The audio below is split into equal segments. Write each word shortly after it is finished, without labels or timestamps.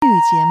语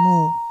节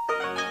目。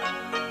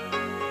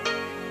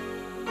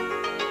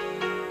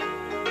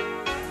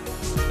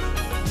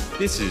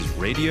This is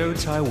Radio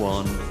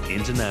Taiwan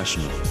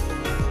International.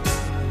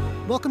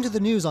 Welcome to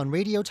the news on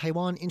Radio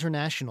Taiwan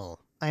International.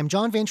 I am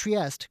John Van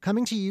Trieste,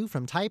 coming to you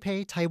from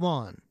Taipei,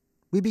 Taiwan.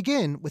 We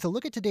begin with a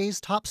look at today's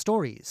top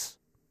stories.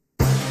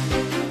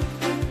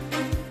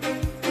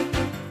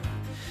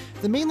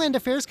 The Mainland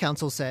Affairs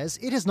Council says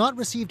it has not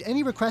received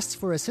any requests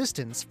for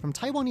assistance from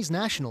Taiwanese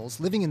nationals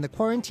living in the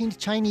quarantined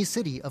Chinese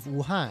city of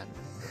Wuhan.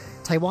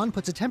 Taiwan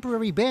puts a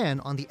temporary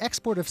ban on the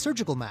export of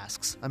surgical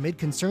masks amid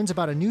concerns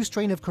about a new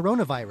strain of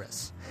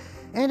coronavirus.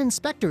 And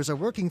inspectors are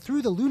working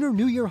through the Lunar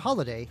New Year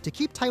holiday to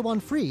keep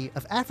Taiwan free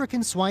of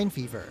African swine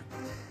fever.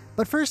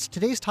 But first,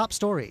 today's top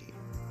story.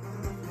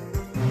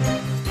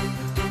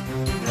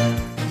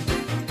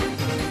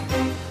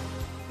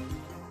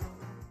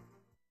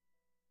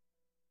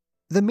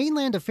 The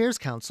Mainland Affairs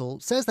Council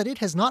says that it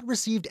has not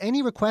received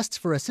any requests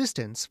for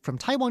assistance from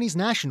Taiwanese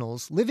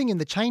nationals living in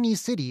the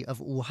Chinese city of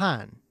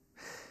Wuhan.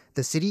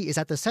 The city is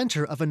at the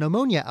center of a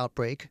pneumonia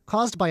outbreak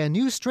caused by a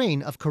new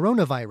strain of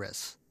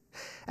coronavirus.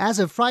 As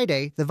of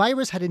Friday, the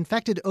virus had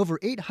infected over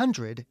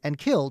 800 and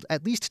killed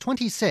at least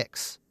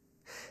 26.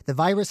 The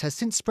virus has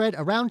since spread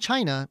around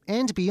China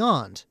and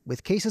beyond,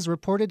 with cases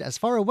reported as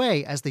far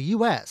away as the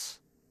U.S.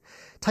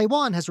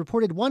 Taiwan has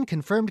reported one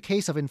confirmed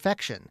case of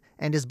infection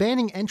and is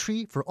banning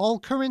entry for all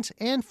current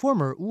and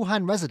former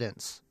Wuhan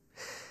residents.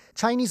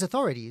 Chinese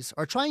authorities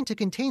are trying to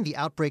contain the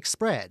outbreak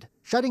spread,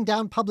 shutting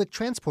down public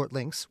transport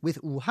links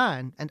with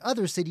Wuhan and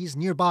other cities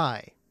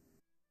nearby.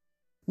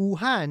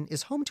 Wuhan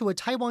is home to a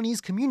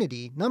Taiwanese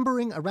community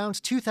numbering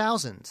around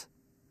 2,000.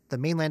 The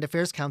Mainland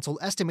Affairs Council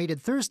estimated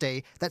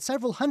Thursday that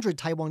several hundred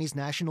Taiwanese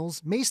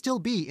nationals may still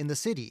be in the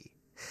city.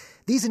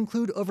 These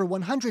include over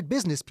 100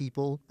 business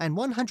people and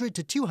 100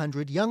 to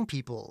 200 young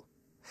people.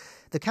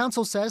 The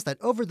council says that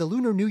over the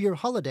Lunar New Year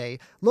holiday,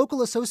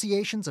 local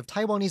associations of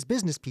Taiwanese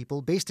business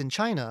people based in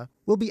China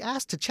will be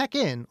asked to check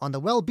in on the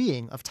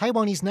well-being of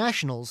Taiwanese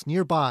nationals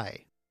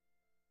nearby.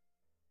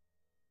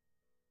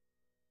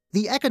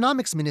 The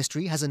Economics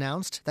Ministry has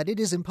announced that it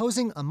is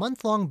imposing a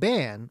month-long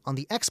ban on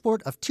the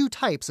export of two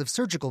types of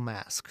surgical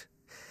mask.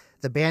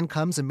 The ban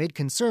comes amid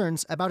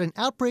concerns about an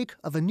outbreak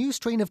of a new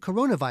strain of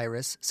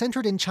coronavirus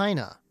centered in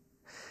China.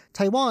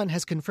 Taiwan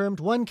has confirmed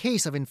one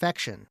case of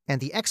infection, and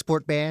the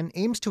export ban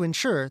aims to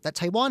ensure that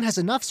Taiwan has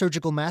enough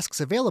surgical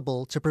masks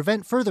available to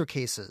prevent further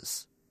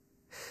cases.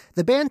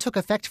 The ban took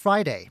effect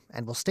Friday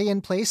and will stay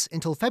in place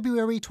until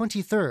February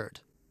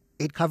 23rd.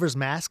 It covers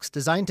masks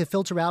designed to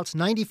filter out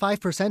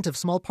 95% of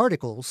small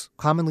particles,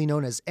 commonly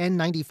known as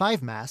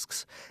N95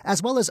 masks,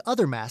 as well as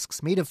other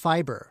masks made of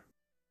fiber.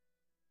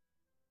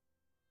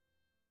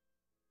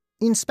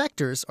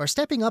 Inspectors are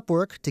stepping up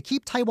work to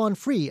keep Taiwan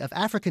free of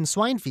African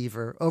swine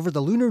fever over the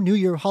Lunar New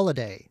Year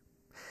holiday.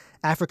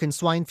 African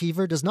swine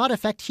fever does not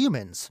affect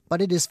humans, but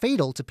it is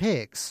fatal to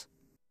pigs.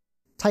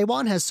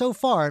 Taiwan has so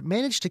far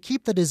managed to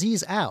keep the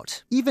disease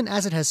out, even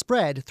as it has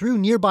spread through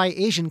nearby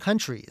Asian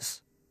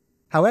countries.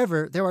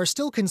 However, there are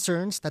still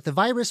concerns that the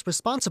virus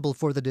responsible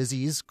for the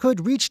disease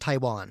could reach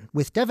Taiwan,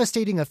 with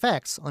devastating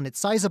effects on its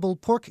sizable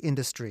pork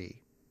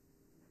industry.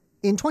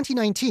 In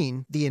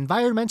 2019, the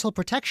Environmental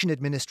Protection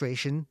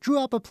Administration drew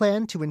up a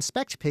plan to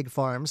inspect pig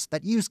farms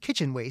that use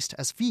kitchen waste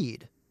as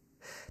feed.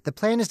 The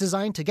plan is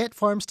designed to get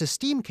farms to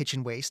steam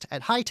kitchen waste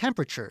at high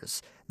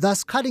temperatures,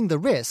 thus cutting the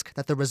risk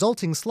that the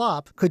resulting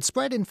slop could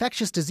spread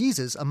infectious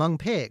diseases among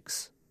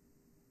pigs.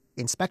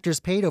 Inspectors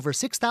paid over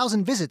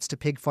 6,000 visits to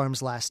pig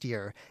farms last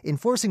year,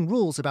 enforcing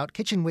rules about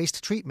kitchen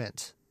waste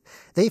treatment.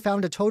 They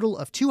found a total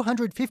of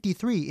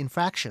 253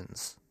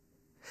 infractions.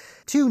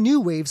 Two new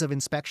waves of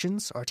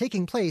inspections are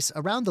taking place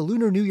around the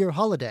Lunar New Year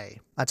holiday,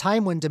 a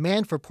time when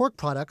demand for pork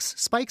products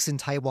spikes in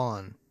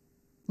Taiwan.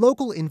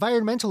 Local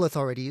environmental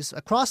authorities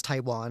across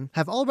Taiwan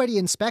have already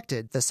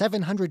inspected the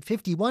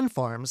 751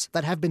 farms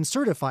that have been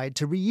certified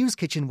to reuse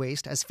kitchen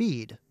waste as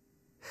feed.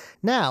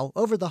 Now,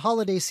 over the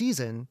holiday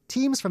season,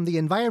 teams from the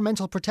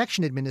Environmental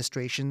Protection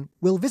Administration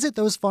will visit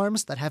those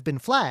farms that have been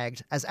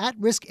flagged as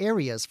at-risk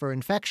areas for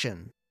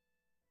infection.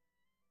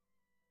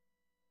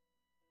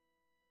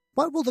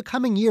 What will the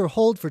coming year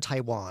hold for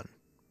Taiwan?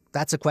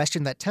 That's a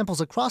question that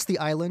temples across the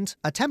island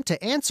attempt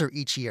to answer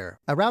each year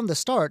around the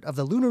start of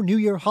the Lunar New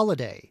Year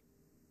holiday.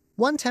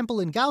 One temple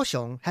in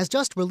Kaohsiung has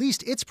just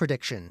released its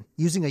prediction,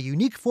 using a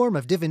unique form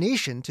of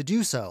divination to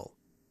do so.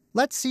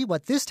 Let's see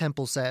what this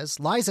temple says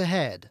lies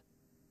ahead.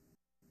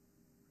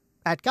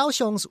 At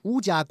Kaohsiung's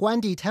Wujia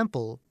Guandi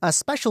Temple, a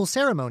special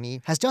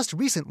ceremony has just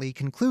recently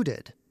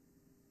concluded.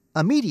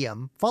 A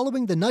medium,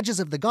 following the nudges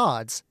of the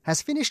gods,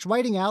 has finished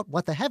writing out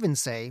what the heavens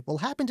say will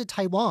happen to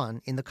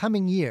Taiwan in the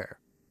coming year.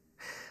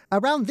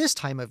 Around this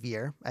time of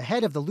year,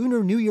 ahead of the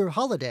Lunar New Year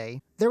holiday,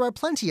 there are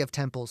plenty of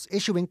temples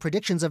issuing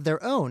predictions of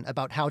their own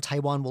about how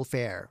Taiwan will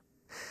fare.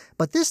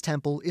 But this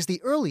temple is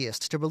the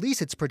earliest to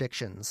release its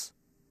predictions.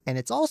 And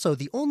it's also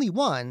the only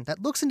one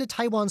that looks into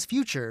Taiwan's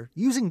future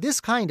using this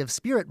kind of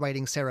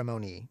spirit-writing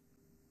ceremony.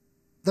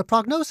 The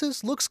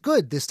prognosis looks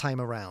good this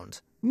time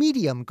around,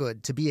 medium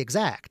good to be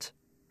exact.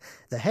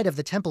 The head of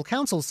the Temple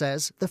Council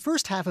says the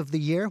first half of the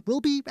year will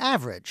be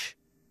average,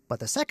 but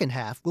the second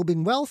half will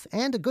bring wealth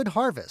and a good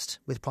harvest,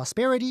 with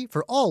prosperity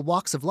for all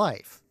walks of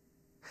life.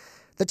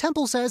 The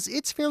temple says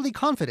it's fairly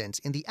confident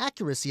in the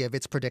accuracy of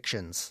its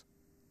predictions.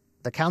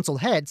 The council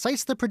head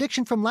cites the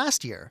prediction from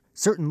last year,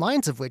 certain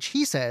lines of which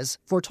he says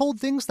foretold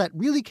things that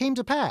really came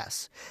to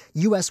pass: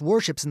 U.S.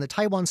 warships in the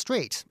Taiwan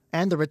Strait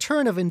and the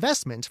return of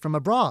investment from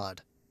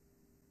abroad.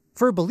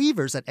 For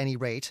believers, at any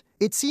rate,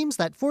 it seems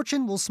that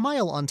fortune will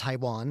smile on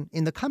Taiwan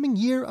in the coming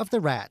year of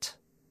the rat.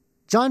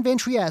 John Van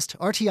Trieste,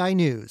 RTI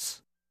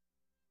News.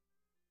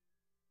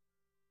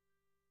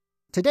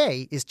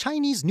 Today is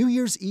Chinese New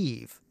Year's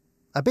Eve.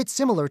 A bit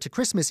similar to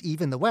Christmas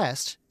Eve in the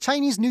West,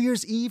 Chinese New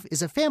Year's Eve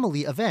is a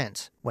family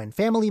event when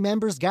family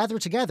members gather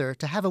together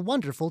to have a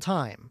wonderful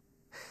time.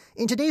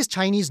 In today's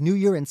Chinese New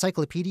Year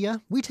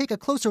Encyclopedia, we take a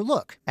closer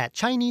look at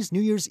Chinese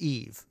New Year's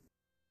Eve.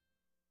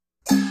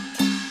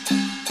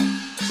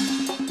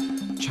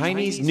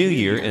 Chinese New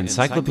Year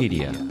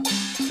Encyclopedia.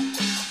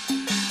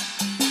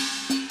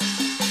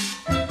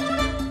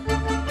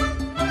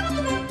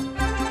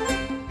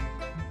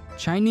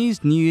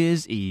 Chinese New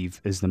Year's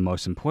Eve is the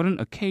most important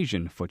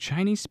occasion for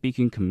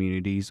Chinese-speaking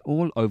communities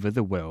all over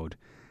the world,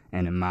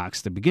 and it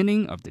marks the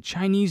beginning of the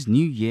Chinese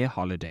New Year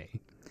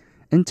holiday.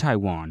 In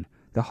Taiwan,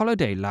 the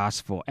holiday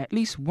lasts for at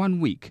least 1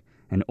 week,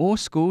 and all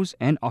schools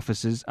and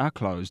offices are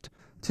closed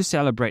to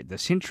celebrate the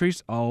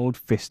centuries-old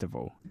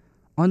festival.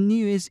 On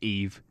New Year's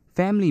Eve,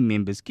 family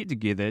members get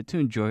together to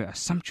enjoy a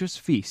sumptuous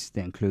feast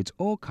that includes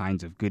all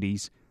kinds of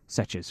goodies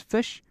such as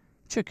fish,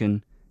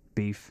 chicken,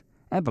 beef,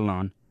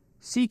 abalone,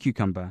 sea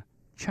cucumber,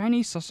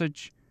 Chinese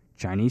sausage,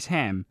 Chinese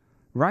ham,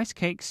 rice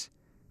cakes,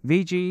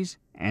 veggies,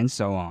 and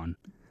so on.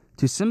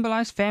 To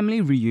symbolize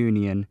family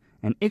reunion,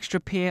 an extra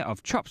pair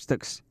of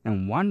chopsticks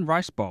and 1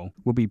 rice bowl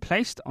will be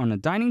placed on a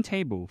dining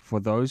table for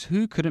those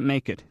who couldn't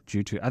make it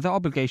due to other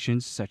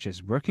obligations such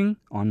as working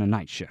on a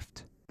night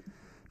shift.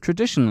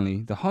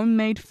 Traditionally, the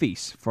homemade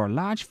feast for a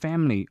large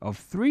family of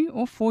 3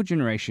 or 4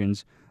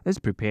 generations is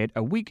prepared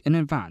a week in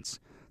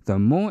advance, though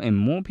more and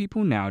more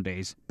people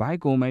nowadays buy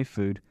gourmet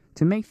food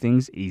to make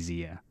things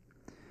easier.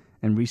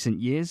 In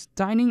recent years,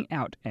 dining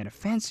out at a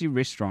fancy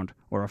restaurant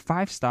or a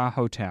 5-star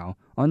hotel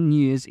on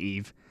New Year's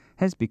Eve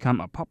has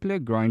become a popular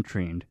growing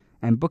trend,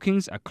 and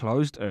bookings are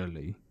closed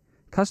early.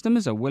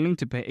 Customers are willing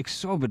to pay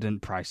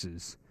exorbitant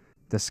prices.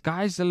 The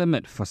sky's the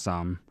limit for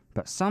some,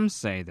 but some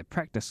say the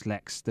practice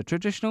lacks the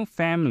traditional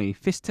family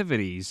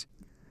festivities.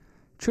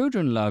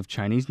 Children love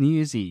Chinese New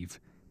Year's Eve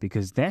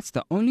because that's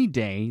the only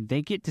day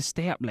they get to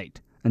stay up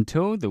late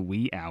until the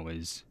wee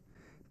hours.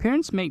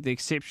 Parents make the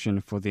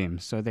exception for them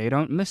so they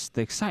don't miss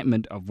the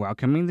excitement of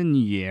welcoming the new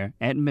year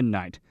at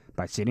midnight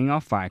by setting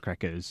off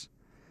firecrackers.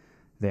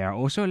 They are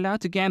also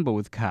allowed to gamble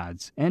with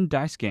cards and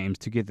dice games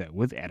together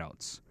with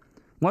adults.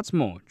 What's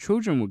more,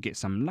 children will get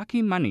some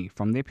lucky money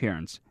from their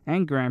parents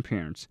and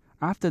grandparents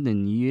after the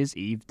New Year's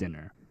Eve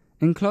dinner.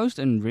 Enclosed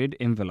in red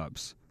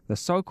envelopes, the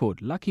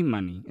so-called lucky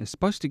money is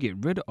supposed to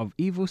get rid of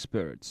evil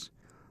spirits.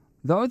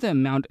 Though the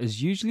amount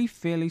is usually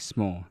fairly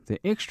small, the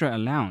extra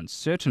allowance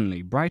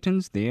certainly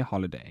brightens their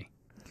holiday.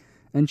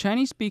 In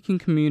Chinese-speaking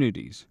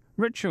communities,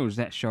 rituals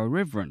that show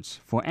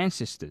reverence for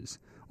ancestors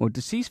or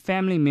deceased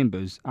family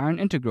members are an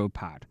integral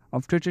part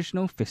of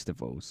traditional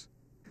festivals.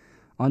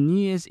 On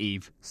New Year's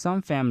Eve,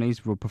 some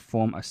families will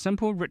perform a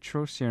simple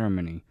ritual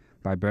ceremony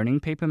by burning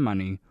paper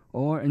money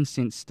or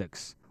incense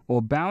sticks,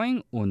 or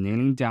bowing or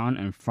kneeling down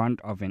in front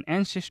of an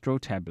ancestral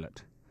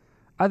tablet.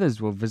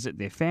 Others will visit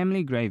their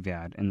family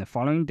graveyard in the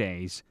following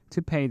days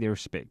to pay their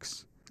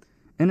respects.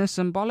 In a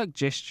symbolic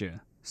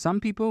gesture, some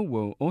people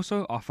will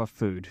also offer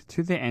food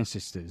to their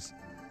ancestors,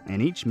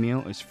 and each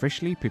meal is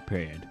freshly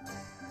prepared.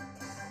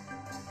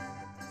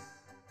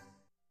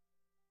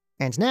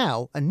 And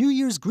now, a New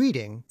Year's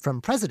greeting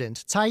from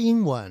President Tsai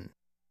Ing-wen.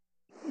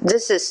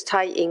 This is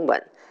Tsai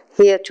Ing-wen,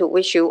 here to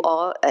wish you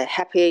all a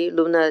happy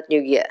Lunar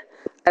New Year.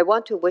 I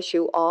want to wish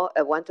you all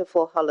a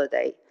wonderful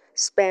holiday,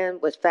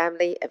 spent with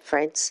family and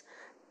friends.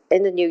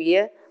 In the new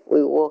year,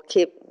 we will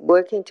keep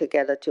working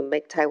together to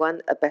make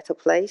Taiwan a better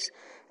place,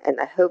 and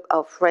I hope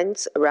our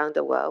friends around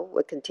the world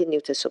will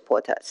continue to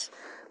support us.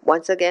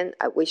 Once again,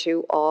 I wish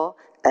you all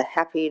a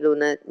happy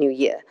Lunar New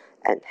Year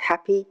and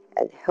happy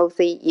and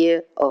healthy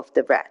Year of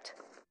the Rat.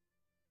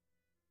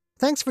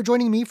 Thanks for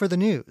joining me for the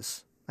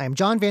news. I'm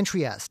John Van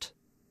Trieste.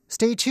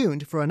 Stay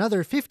tuned for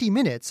another 50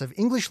 minutes of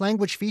English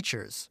language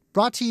features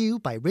brought to you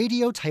by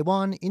Radio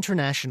Taiwan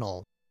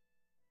International.